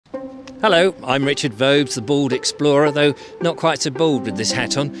Hello, I'm Richard Vobes, the bald explorer, though not quite so bald with this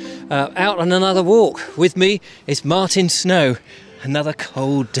hat on. Out on another walk. With me is Martin Snow. Another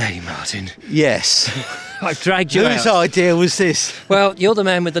cold day, Martin. Yes. I've dragged you out. Whose idea was this? Well, you're the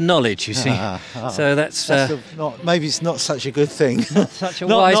man with the knowledge, you see. So that's maybe it's not such a good thing. such a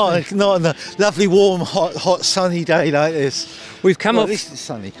wise man. Not on a lovely, warm, hot, sunny day like this. We've come off. At least it's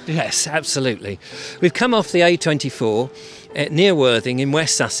sunny. Yes, absolutely. We've come off the A24 near Worthing in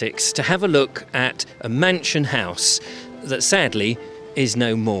West Sussex to have a look at a mansion house that sadly is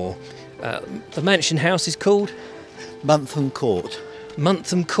no more. The mansion house is called Muntham Court.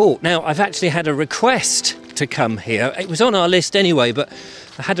 Muntham Court. Now, I've actually had a request to come here. It was on our list anyway, but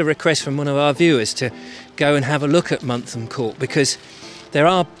I had a request from one of our viewers to go and have a look at Muntham Court because there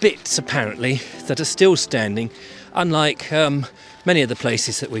are bits, apparently, that are still standing, unlike many of the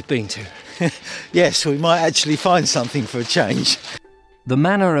places that we've been to. Yes, we might actually find something for a change. The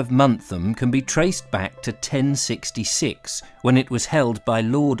manor of Muntham can be traced back to 1066, when it was held by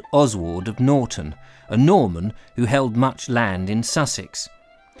Lord Oswald of Norton, a Norman who held much land in Sussex.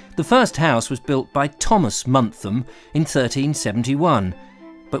 The first house was built by Thomas Muntham in 1371,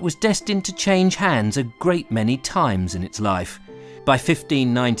 but was destined to change hands a great many times in its life. By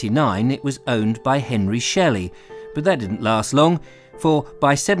 1599 it was owned by Henry Shelley, but that didn't last long, for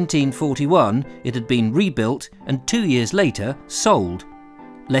by 1741 it had been rebuilt and 2 years later sold.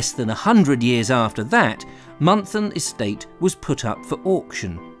 Less than 100 years after that, Muntham Estate was put up for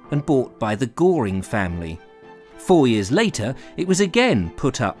auction and bought by the Goring family. 4 years later, it was again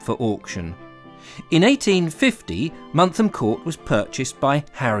put up for auction. In 1850, Muntham Court was purchased by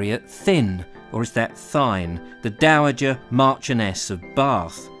Harriet Thynne, or is that Thine, the Dowager Marchioness of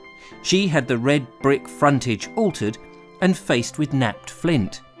Bath. She had the red brick frontage altered and faced with napped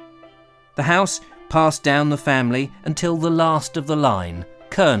flint. The house passed down the family until the last of the line,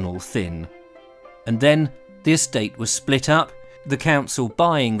 Colonel Thynne. And then the estate was split up, the council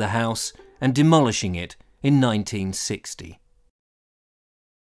buying the house and demolishing it in 1960.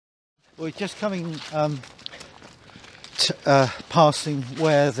 We're just coming, passing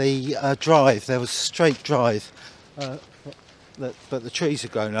where the drive, there was a straight drive, but the trees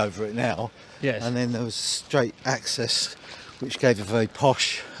have grown over it now. Yes. And then there was straight access, which gave a very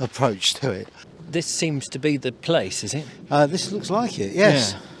posh approach to it. This seems to be the place, is it? This looks like it,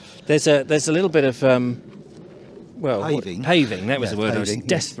 yes. Yeah. There's a little bit of paving. Paving, that was the word paving, I was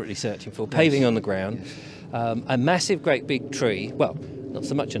desperately searching for. Paving on the ground. Yes. A massive, great big tree. Well, not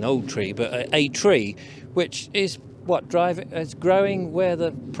so much an old tree, but a tree, which is it's growing where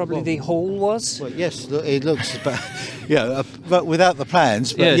the hall was. Well, yes, it looks about, but without the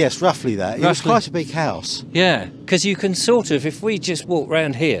plans. But yes, roughly that. It was quite a big house. Yeah, because you can sort of, if we just walk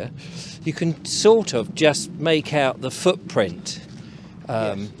round here, you can sort of just make out the footprint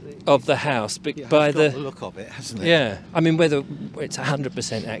of the house, but by the look of it, hasn't it? Yeah, I mean whether it's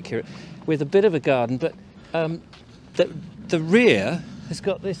 100% accurate, with a bit of a garden, but the rear has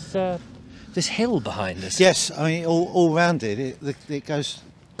got this hill behind us. Yes, I mean all round it goes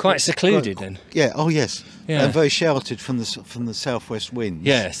quite secluded then. Yeah. Oh yes. Yeah. And very sheltered from the southwest winds.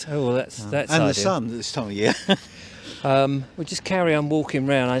 Yes. Oh well, that's and ideal. the sun at this time of year. We'll just carry on walking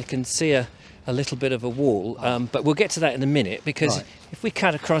round. I can see a little bit of a wall, but we'll get to that in a minute, because if we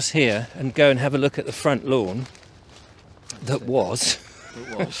cut across here and go and have a look at the front lawn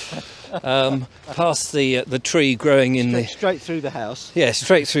past the tree growing in straight through the house. Yeah,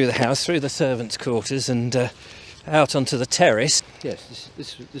 straight through the house, through the servants' quarters and out onto the terrace. Yes,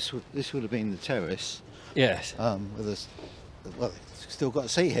 this would have been the terrace. Yes. Still got a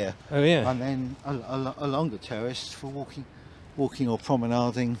seat here. Oh yeah. And then a longer terrace for walking or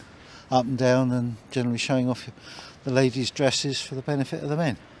promenading up and down, and generally showing off the ladies' dresses for the benefit of the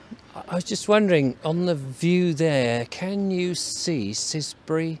men. I was just wondering, on the view there, can you see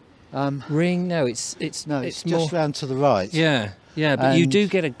Sisbury Ring? No, it's just more round to the right. Yeah, but you do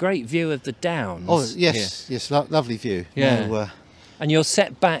get a great view of the downs. Oh yes, yes, lovely view. Yeah. And you're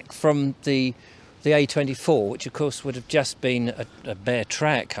set back from the A24, which of course would have just been a bare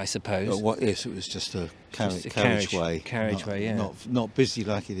track, I suppose. Yes, it was just a carriageway. Carriageway, not busy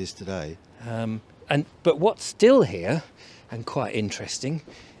like it is today. But what's still here, and quite interesting,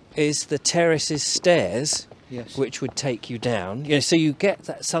 is the terrace's stairs, yes, which would take you down. So you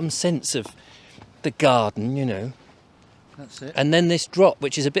get some sense of the garden, That's it. And then this drop,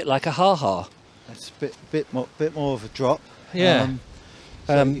 which is a bit like a ha-ha. That's a bit more of a drop. Yeah.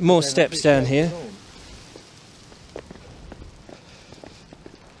 More steps down here.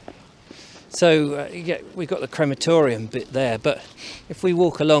 So we've got the crematorium bit there, but if we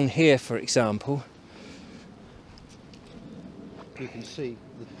walk along here, for example, you can see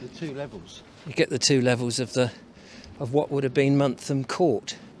the two levels. You get the two levels of what would have been Muntham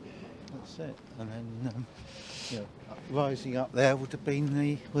Court. That's it. And then you know, rising up there would have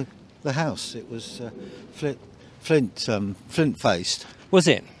been the house. It was flint faced. Was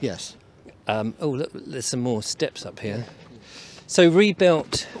it? Yes. Oh, look, there's some more steps up here. So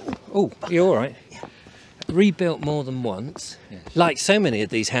rebuilt. Oh, you're all right. Rebuilt more than once. Yes. Like so many of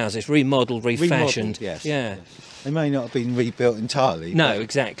these houses, remodelled, refashioned. Yes. Yeah. Yes. They may not have been rebuilt entirely. No,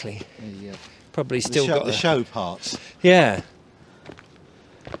 exactly. Probably still got the show parts. Yeah.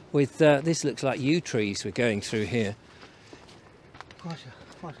 With this looks like yew trees we're going through here.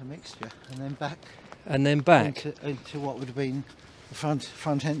 Quite a mixture, and then back. And then back into what would have been the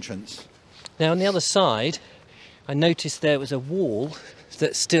front entrance. Now on the other side, I noticed there was a wall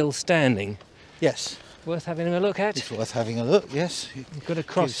that's still standing. Yes. Worth having a look at. It's worth having a look. Yes. You've got to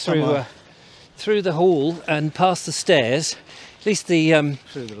cross through the hall and past the stairs. At least the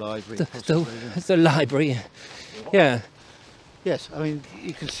through the library. The library. Yeah. Yes. I mean,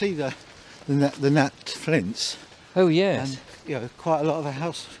 you can see the napped flints. Oh yes. And quite a lot of the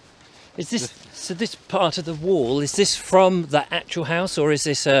house. Is this so? This part of the wall, is this from the actual house, or is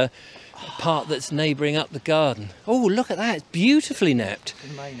this a part that's neighbouring up the garden? Oh, look at that! It's beautifully napped.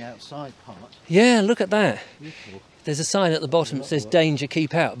 The main outside part. Yeah, look at that. Beautiful. There's a sign at the bottom that says "Danger,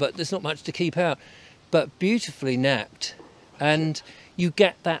 keep out," but there's not much to keep out. But beautifully napped, and you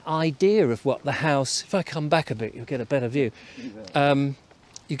get that idea of what the house. If I come back a bit, you'll get a better view.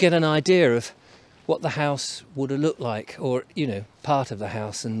 You get an idea of what the house would have looked like, or part of the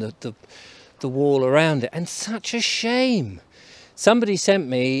house and the wall around it. And such a shame. Somebody sent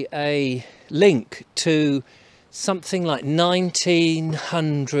me a link to something like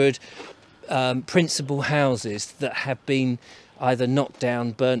 1900 principal houses that have been either knocked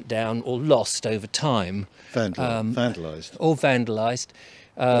down, burnt down, or lost over time. Vandalised. Or vandalised.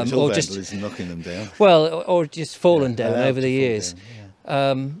 It's all or vandalism, just knocking them down. Well, or just fallen down over the years.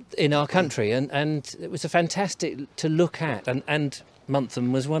 Down, in our country, and it was a fantastic to look at, and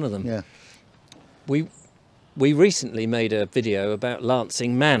Muntham was one of them. Yeah. We recently made a video about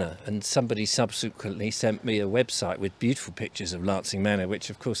Lancing Manor, and somebody subsequently sent me a website with beautiful pictures of Lancing Manor, which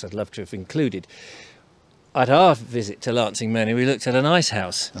of course I'd love to have included. At our visit to Lancing Manor, we looked at an ice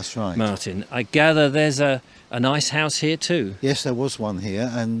house. That's right. Martin, I gather there's an ice house here too. Yes, there was one here,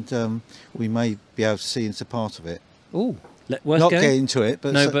 and we may be able to see into part of it. Ooh. Not get into it,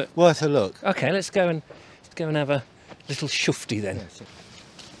 but, but worth a look. Okay, let's go and have a little shufty then. Yes.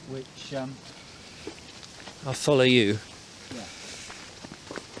 Which I'll follow you. Yeah.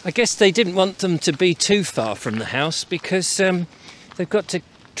 I guess they didn't want them to be too far from the house because they've got to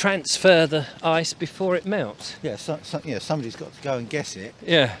transfer the ice before it melts. Yeah, somebody's got to go and guess it.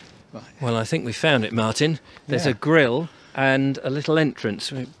 Yeah. Right. Well, I think we found it, Martin. There's Yeah. a grill and a little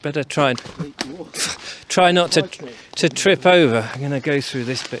entrance. We better try not to trip over. I'm going to go through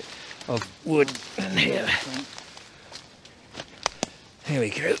this bit of wood and here. Here we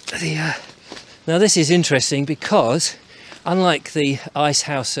go. Now this is interesting because, unlike the ice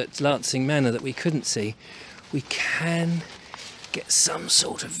house at Lancing Manor that we couldn't see, we can get some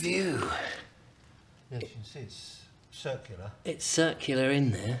sort of view. Yes, you can see it's circular. It's circular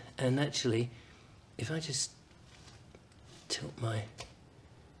in there, and actually, if I just tilt my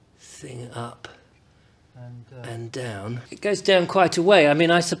thing up and down, it goes down quite a way. I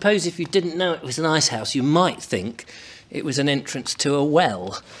mean, I suppose if you didn't know it was an ice house, you might think it was an entrance to a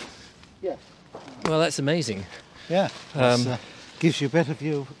well. Yeah. Well, that's amazing. Yeah. Gives you a better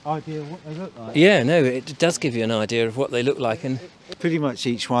idea of what they look like. Yeah, no, it does give you an idea of what they look like, and pretty much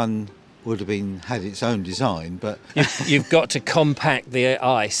each one would have had its own design, but you've got to compact the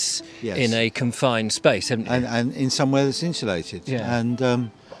ice yes. in a confined space, haven't you? And in somewhere that's insulated. Yeah.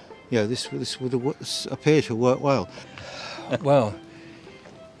 And this would appear to work well. Well,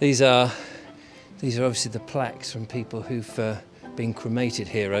 these are obviously the plaques from people who've been cremated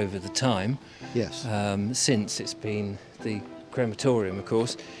here over the time. Yes. Since it's been the crematorium, of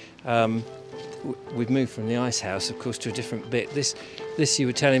course. We've moved from the ice house, of course, to a different bit. This you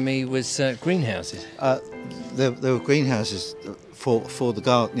were telling me was greenhouses. There were greenhouses for the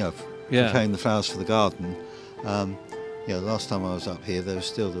garden, preparing the flowers for the garden. Last time I was up here, there were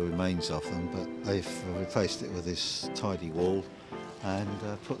still the remains of them, but they've replaced it with this tidy wall and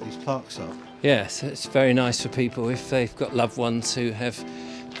put these plaques up. Yes, it's very nice for people if they've got loved ones who have,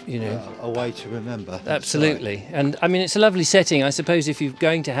 a way to remember. Absolutely. Right. And I mean, it's a lovely setting. I suppose if you're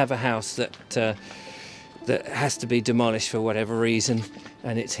going to have a house that has to be demolished for whatever reason,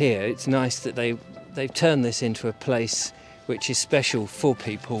 and it's here, it's nice that they've turned this into a place which is special for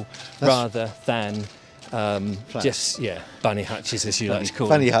people rather than just bunny hutches, as you like to call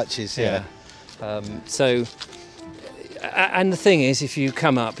them. Bunny them. hutches, yeah. So, and the thing is, if you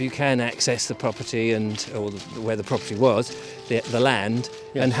come up, you can access the property or where the property was, the land,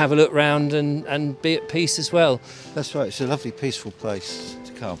 and have a look round and be at peace as well. That's right. It's a lovely, peaceful place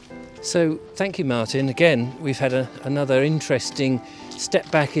to come. So, thank you, Martin. Again, we've had another interesting step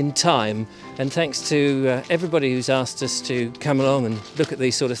back in time, and thanks to everybody who's asked us to come along and look at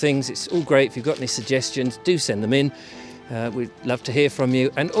these sort of things. It's all great. If you've got any suggestions, do send them in. We'd love to hear from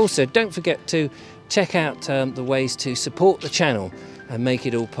you. And also, don't forget to check out the ways to support the channel and make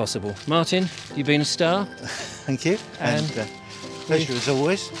it all possible. Martin, you've been a star. Thank you. And pleasure as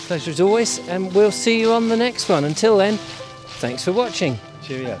always. Pleasure as always. And we'll see you on the next one. Until then, thanks for watching.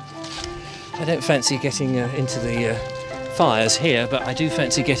 Cheerio. I don't fancy getting into the fires here, but I do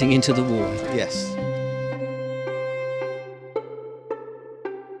fancy getting into the warm. Yes.